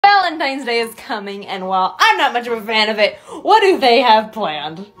Valentine's Day is coming, and while I'm not much of a fan of it, what do they have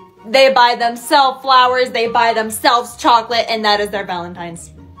planned? They buy themselves flowers, they buy themselves chocolate, and that is their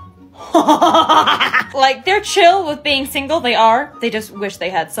Valentine's. Like, they're chill with being single, they are. They just wish they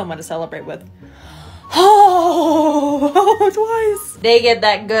had someone to celebrate with. Oh, twice. They get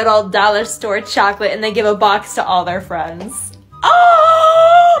that good old dollar store chocolate and they give a box to all their friends.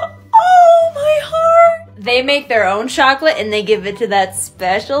 Oh, my heart. They make their own chocolate and they give it to that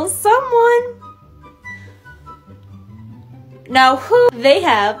special someone. Now, they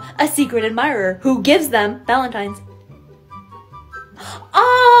have a secret admirer who gives them Valentine's.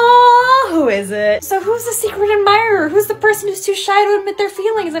 Oh, who is it? So who's the secret admirer? Who's the person who's too shy to admit their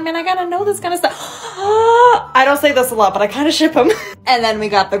feelings? I mean, I gotta know this kind of stuff. I don't say this a lot, but I kind of ship him. And then we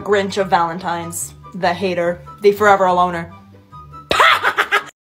got the Grinch of Valentine's, the hater, the forever aloner.